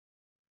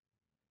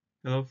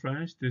Hello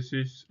friends, this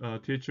is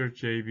teacher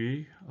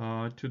JB.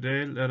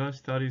 Today let us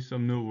study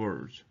some new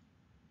words.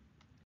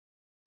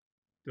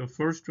 The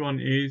first one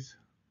is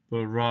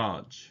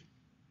barrage.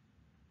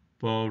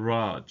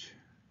 Barrage.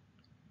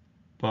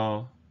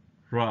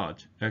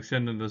 Barrage.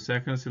 Accent on the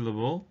second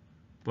syllable.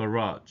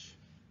 Barrage.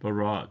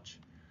 Barrage.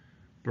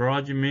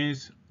 Barrage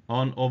means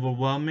an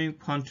overwhelming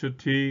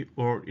quantity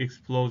or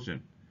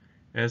explosion,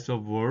 as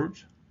of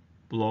words,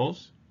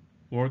 blows,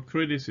 or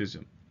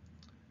criticism.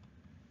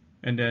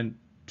 And then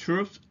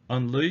troops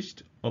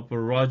unleashed a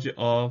barrage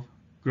of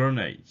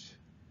grenades.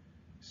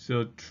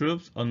 So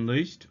troops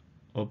unleashed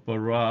a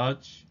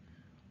barrage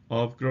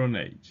of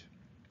grenades.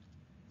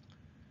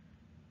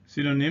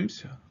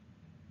 Synonyms: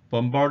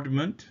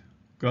 bombardment,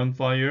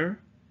 gunfire,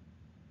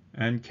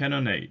 and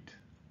cannonade.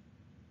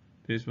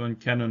 This one,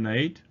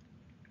 cannonade.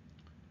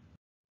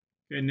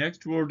 Okay,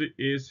 next word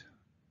is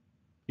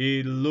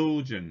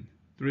illusion.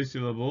 3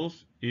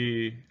 syllables.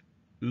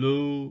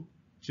 Illusion.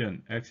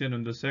 Accent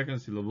on the second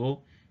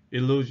syllable.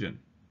 Illusion.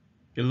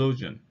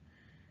 Illusion.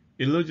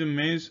 Illusion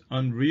means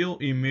unreal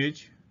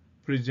image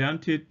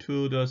presented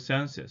to the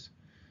senses,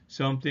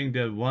 something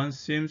that one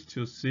seems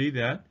to see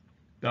that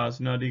does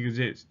not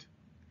exist.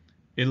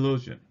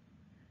 Illusion.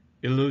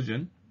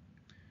 Illusion.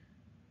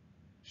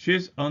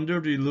 She's under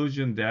the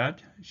illusion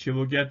that she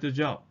will get the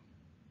job.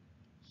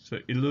 So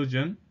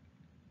illusion,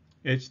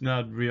 it's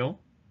not real.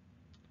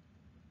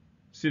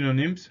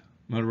 Synonyms: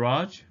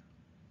 mirage,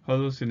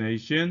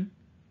 hallucination,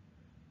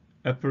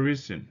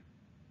 apparition.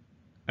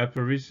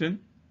 Apparition.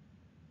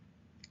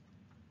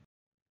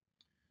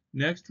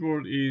 Next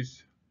word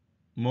is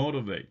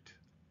motivate.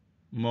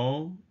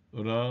 Motivate.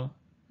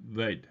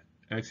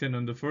 Accent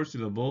on the first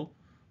syllable.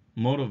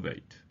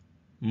 Motivate.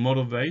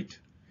 Motivate.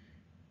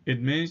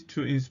 It means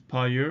to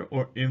inspire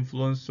or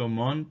influence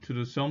someone to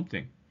do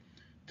something,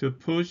 to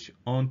push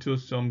onto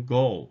some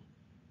goal.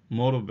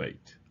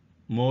 Motivate.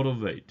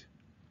 Motivate.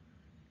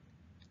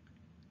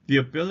 The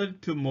ability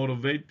to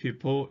motivate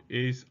people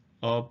is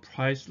a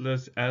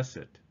priceless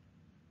asset.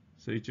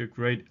 So it's a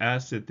great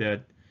asset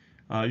that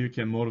you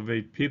can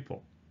motivate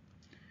people.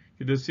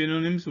 The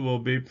synonyms will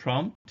be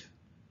prompt,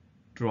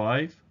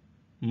 drive,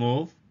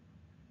 move,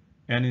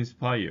 and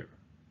inspire.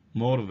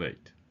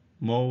 Motivate.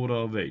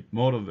 Motivate.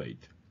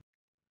 Motivate.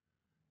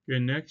 The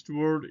next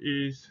word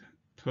is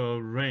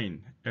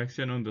terrain.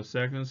 Accent on the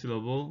second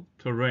syllable.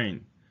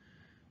 Terrain.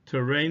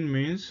 Terrain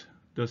means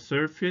the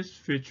surface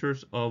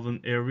features of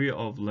an area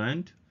of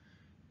land.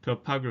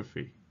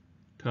 Topography.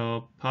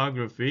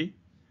 Topography.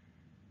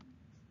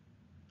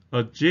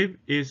 A jeep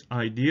is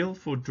ideal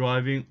for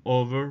driving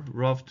over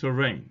rough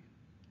terrain.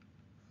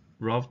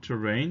 Rough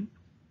terrain.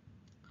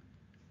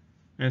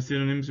 And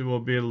synonyms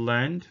will be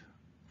land,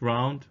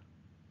 ground,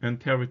 and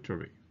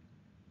territory.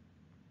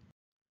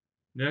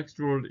 Next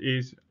word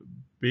is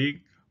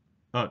bigot.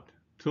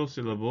 2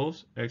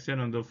 syllables. Accent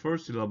on the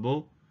first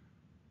syllable.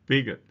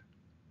 Bigot.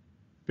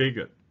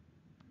 Bigot.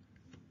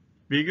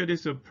 Bigot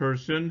is a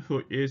person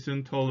who is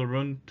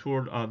intolerant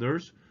toward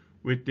others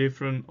with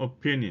different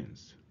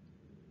opinions.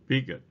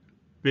 Bigot.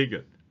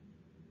 Bigot.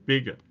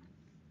 Bigot.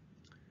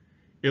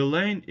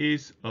 Elaine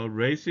is a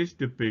racist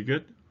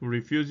bigot who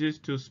refuses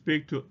to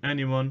speak to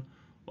anyone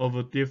of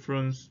a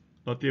different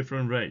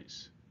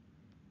race.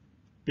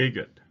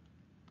 Bigot.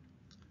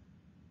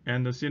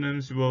 And the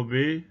synonyms will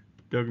be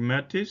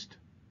dogmatist,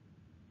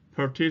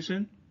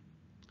 partisan,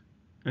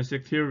 and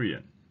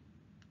sectarian.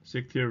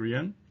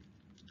 Sectarian.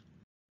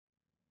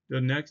 The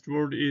next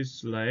word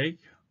is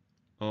slake,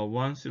 a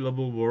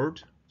one-syllable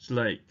word,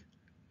 slake.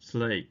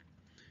 Slake.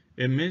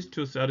 It means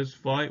to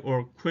satisfy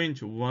or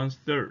quench one's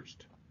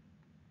thirst.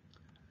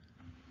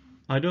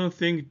 I don't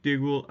think Dick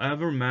will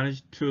ever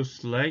manage to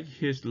slake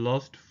his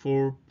lust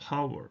for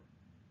power.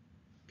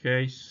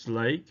 Okay,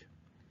 slake.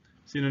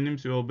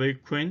 Synonyms will be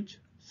quench,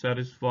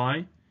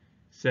 satisfy,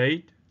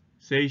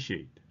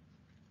 satiate.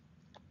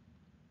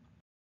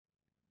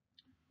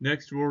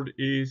 Next word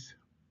is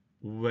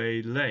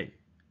waylay.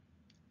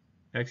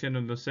 Accent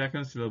on the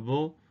second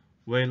syllable,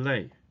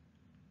 waylay.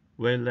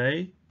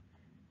 Waylay.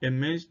 It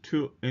means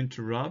to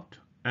interrupt,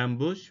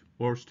 ambush,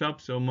 or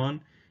stop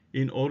someone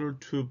in order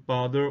to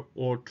bother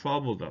or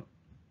trouble them.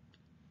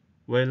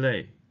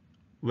 Waylay.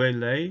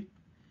 Waylay.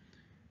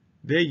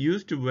 They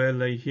used to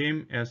waylay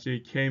him as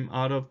he came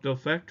out of the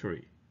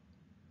factory.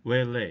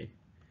 Waylay.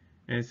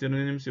 And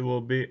synonyms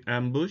will be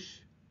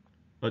ambush,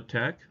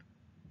 attack,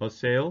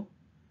 assail,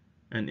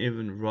 and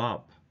even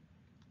rob.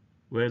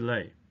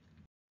 Waylay.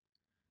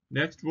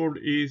 Next word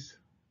is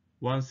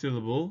one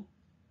syllable,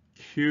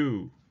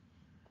 queue.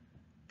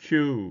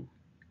 Queue.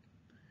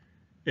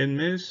 It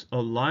means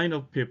a line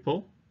of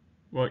people,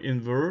 or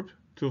in verb,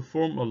 to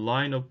form a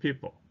line of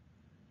people.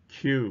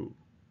 Queue.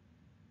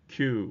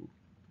 Queue.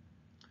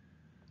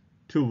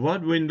 To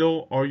what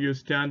window are you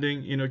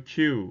standing in a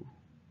queue?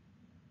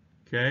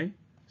 Okay,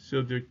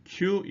 so the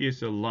queue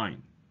is a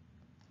line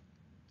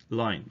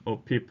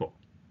of people.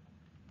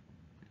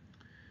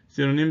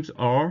 Synonyms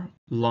are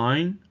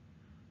line,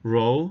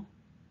 row,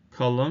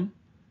 column,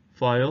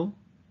 file,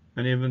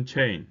 and even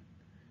chain.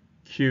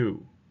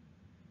 Queue.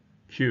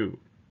 Q.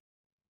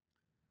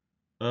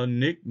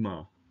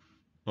 Enigma.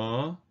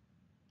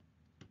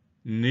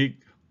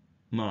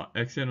 Enigma.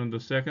 Accent on the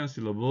second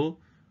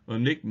syllable.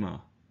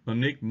 Enigma.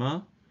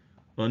 Enigma.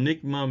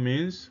 Enigma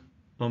means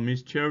a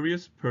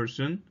mysterious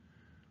person,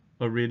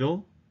 a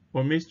riddle,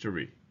 or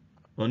mystery.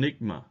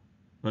 Enigma.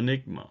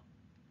 Enigma.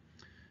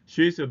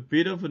 She's a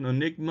bit of an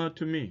enigma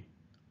to me.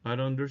 I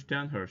don't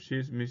understand her.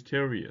 She's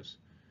mysterious.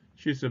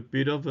 She's a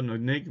bit of an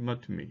enigma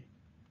to me.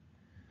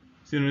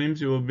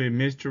 Synonyms will be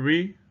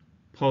mystery,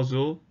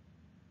 puzzle,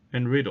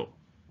 and riddle.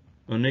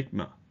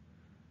 Enigma.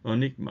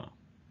 Enigma.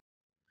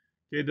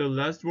 Okay, the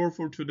last word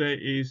for today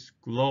is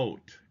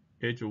gloat.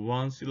 It's a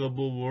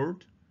one-syllable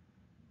word.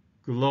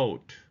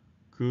 Gloat.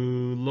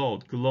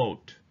 Gloat.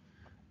 Gloat.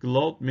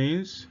 Gloat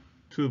means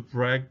to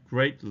brag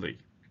greatly.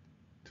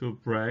 To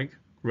brag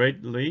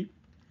greatly.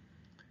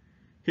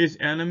 His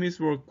enemies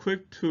were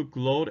quick to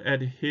gloat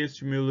at his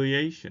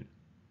humiliation.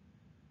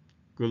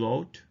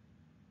 Gloat.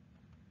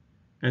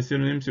 And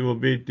synonyms will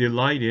be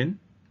delight in,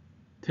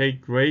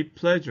 take great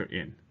pleasure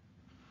in.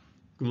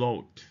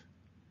 Gloat.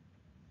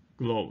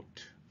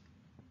 Gloat.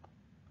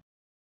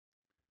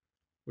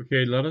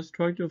 Okay, let us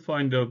try to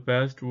find the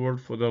best word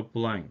for the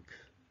blank.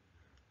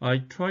 I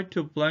tried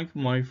to blank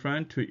my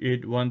friend to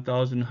eat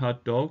 1,000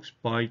 hot dogs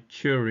by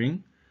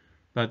cheering,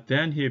 but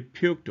then he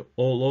puked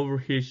all over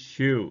his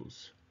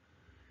shoes.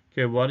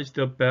 Okay, what is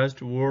the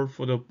best word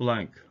for the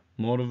blank?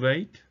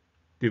 Motivate,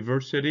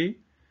 diversity,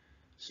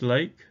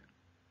 slake,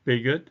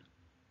 bigot,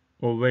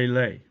 or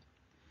waylay?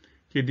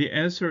 Okay, the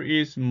answer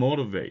is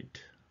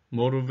motivate.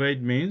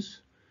 Motivate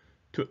means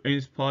to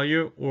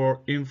inspire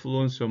or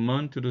influence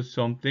someone to do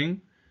something,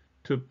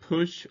 to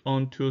push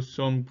onto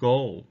some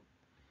goal.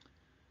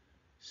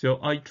 So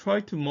I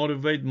tried to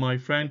motivate my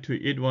friend to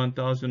eat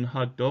 1,000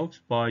 hot dogs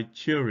by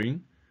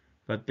cheering,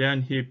 but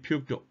then he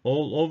puked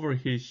all over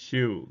his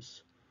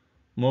shoes.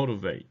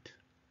 Motivate.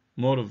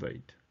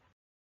 Motivate.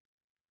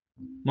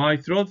 My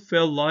throat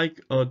felt like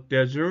a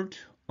desert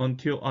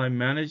until I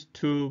managed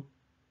to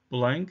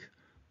blank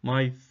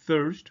my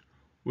thirst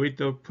with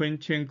a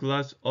quenching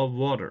glass of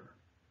water.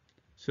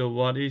 So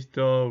what is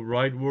the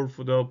right word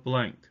for the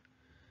blank?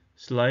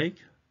 Slake,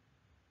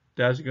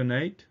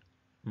 designate,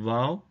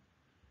 vow,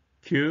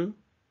 cue,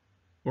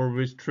 or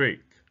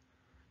restrict.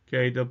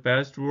 Okay, the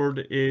best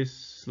word is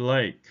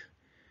slake.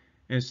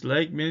 And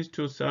slake means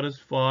to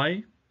satisfy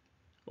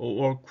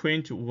or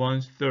quench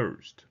one's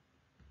thirst.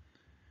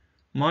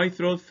 My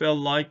throat felt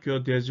like a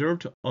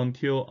desert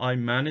until I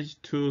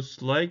managed to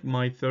slake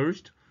my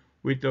thirst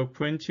with a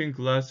quenching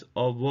glass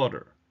of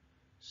water.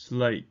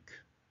 Slake.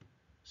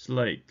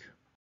 Slake.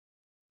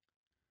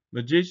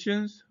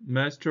 Magicians,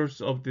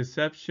 masters of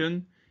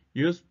deception,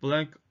 use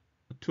blank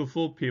to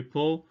fool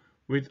people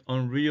with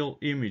unreal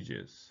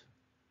images.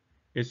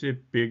 Is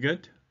it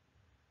bigot,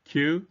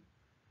 Q,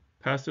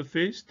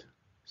 pacifist,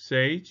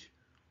 sage,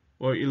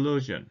 or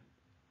illusion?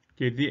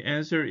 Okay, the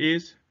answer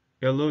is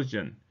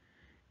illusion.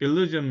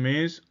 Illusion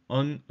means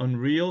an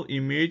unreal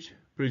image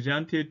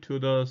presented to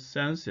the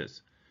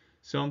senses,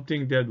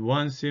 something that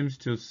one seems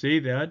to see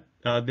that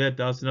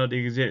does not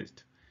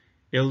exist.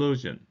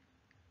 Illusion.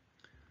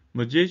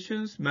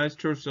 Magicians,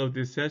 masters of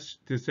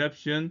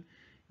deception,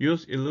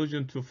 use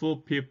illusion to fool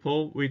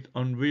people with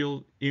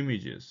unreal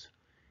images.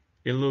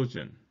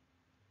 Illusion.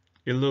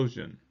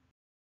 Illusion.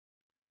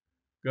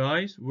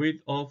 Guys with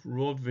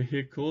off-road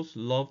vehicles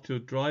love to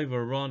drive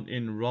around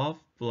in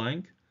rough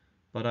blank,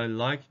 but I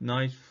like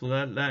nice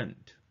flat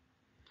land.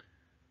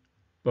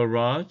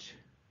 Barrage,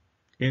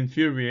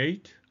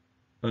 infuriate,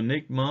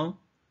 enigma,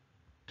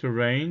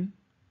 terrain,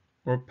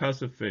 or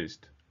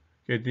pacifist.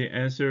 Okay, the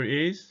answer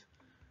is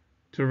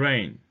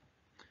terrain.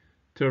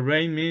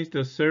 Terrain means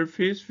the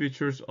surface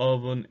features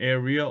of an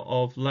area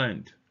of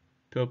land.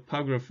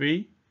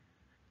 Topography,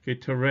 okay,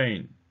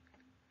 terrain.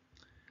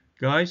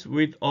 Guys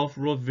with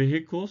off-road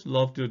vehicles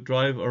love to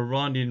drive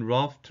around in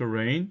rough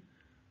terrain,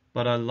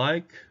 but I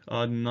like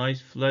a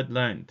nice flat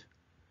land.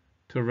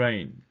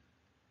 Terrain.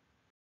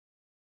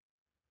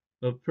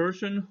 A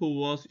person who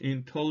was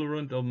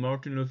intolerant of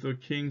Martin Luther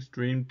King's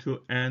dream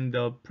to end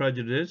the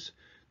prejudice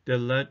that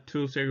led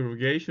to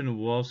segregation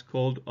was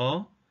called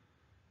a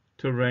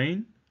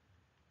terrain,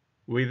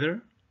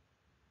 wither,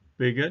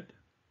 bigot,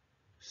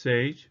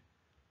 sage,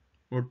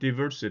 or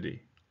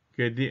diversity.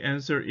 Okay, the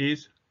answer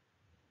is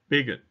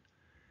bigot.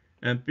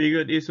 And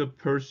bigot is a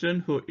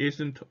person who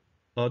isn't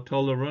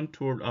tolerant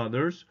toward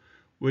others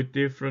with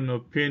different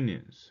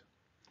opinions.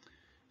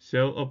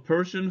 So a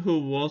person who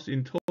was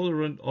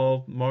intolerant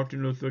of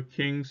Martin Luther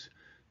King's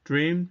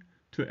dream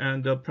to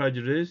end the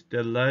prejudice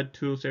that led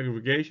to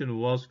segregation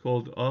was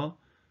called a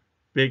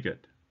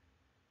bigot.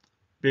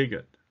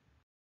 Bigot.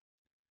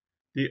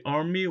 The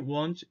army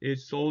wants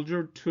its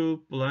soldier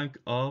to blank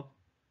up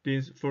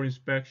for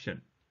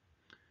inspection.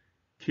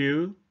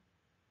 Q,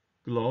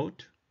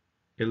 gloat,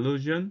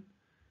 illusion,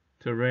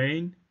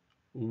 terrain,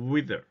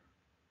 wither.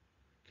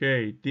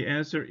 Okay, the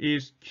answer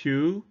is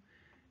Q.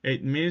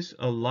 It means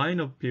a line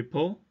of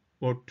people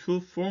or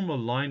to form a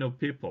line of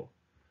people.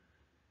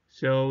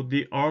 So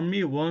the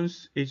army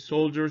wants its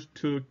soldiers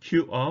to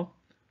queue up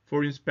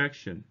for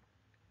inspection.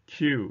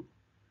 Q.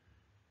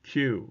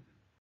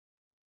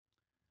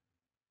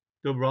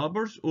 The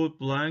robbers would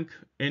blank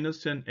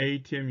innocent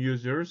ATM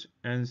users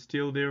and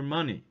steal their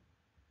money.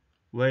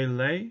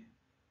 Waylay,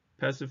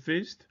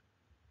 pacifist,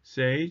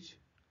 sage,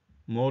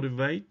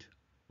 motivate,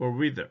 or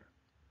wither.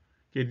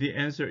 Okay, the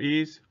answer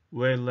is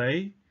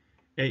waylay,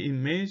 and it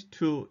means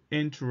to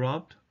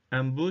interrupt,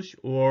 ambush,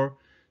 or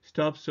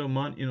stop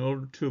someone in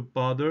order to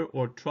bother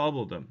or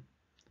trouble them.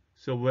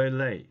 So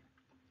waylay.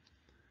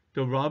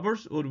 The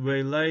robbers would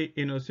waylay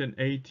innocent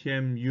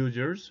ATM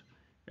users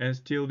and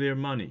steal their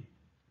money.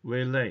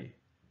 Waylay.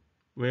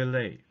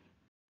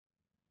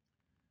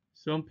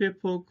 Some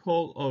people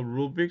call a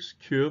Rubik's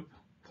Cube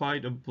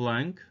quite a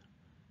blank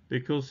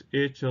because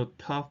it's a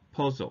tough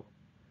puzzle.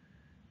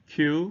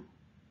 Q,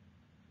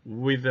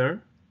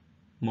 wither,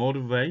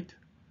 motivate,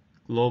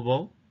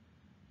 global,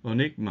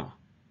 enigma.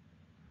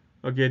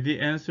 Okay, the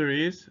answer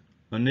is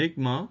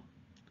enigma,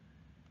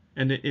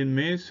 and it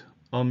means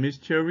a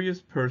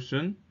mysterious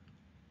person,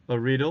 a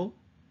riddle,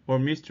 or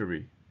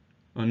mystery.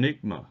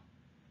 Enigma.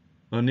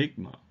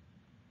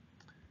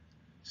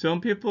 Some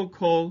people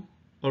call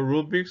a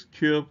Rubik's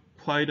Cube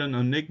quite an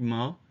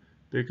enigma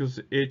because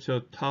it's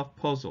a tough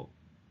puzzle.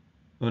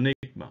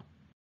 Enigma.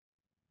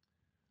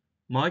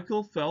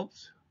 Michael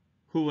Phelps,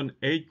 who won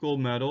 8 gold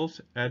medals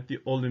at the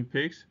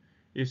Olympics,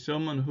 is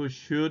someone who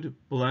should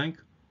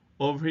blank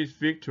over his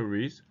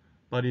victories,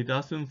 but he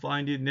doesn't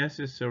find it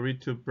necessary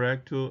to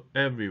brag to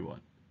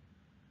everyone.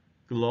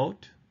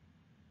 Gloat,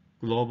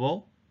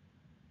 global,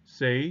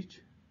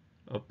 sage,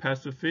 a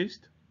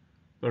pacifist,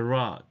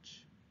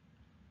 barrage.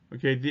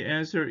 Okay, the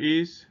answer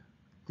is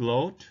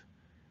gloat,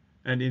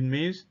 and it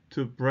means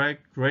to brag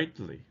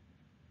greatly.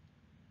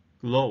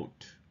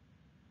 Gloat.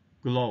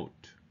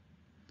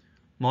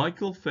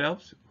 Michael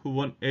Phelps, who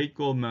won 8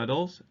 gold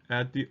medals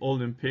at the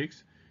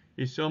Olympics,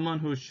 is someone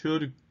who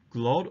should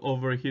gloat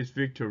over his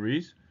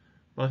victories,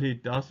 but he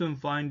doesn't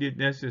find it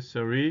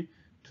necessary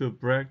to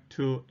brag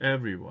to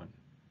everyone.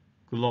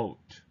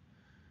 Gloat.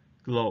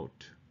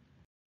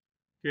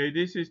 Okay,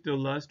 this is the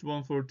last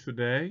one for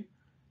today.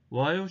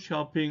 While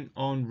shopping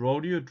on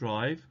Rodeo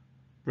Drive,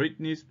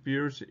 Britney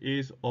Spears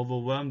is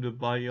overwhelmed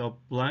by a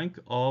blank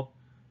of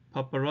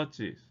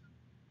paparazzis.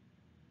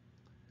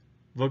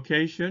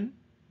 Vocation,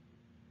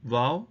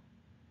 vow,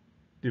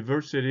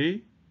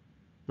 diversity,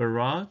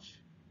 barrage,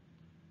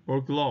 or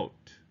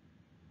gloat.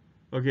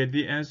 Okay,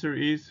 the answer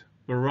is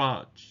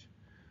barrage.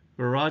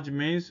 Barrage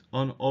means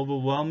an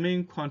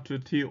overwhelming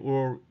quantity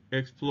or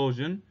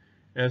explosion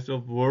as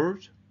of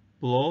words,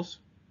 blows,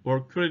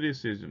 or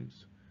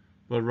criticisms.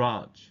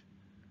 Barrage.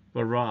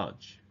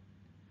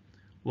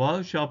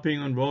 While shopping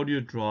on Rodeo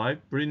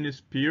Drive, Britney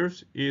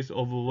Spears is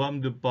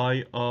overwhelmed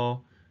by a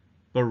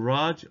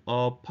barrage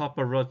of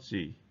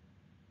paparazzi.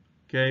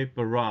 Okay,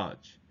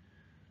 barrage.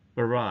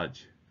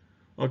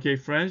 Okay,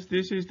 friends,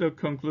 this is the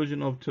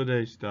conclusion of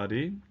today's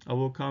study. I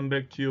will come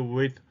back to you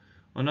with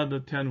another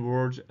 10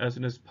 words as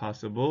soon as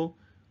possible.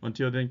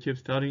 Until then, keep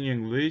studying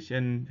English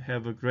and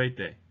have a great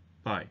day.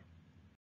 Bye.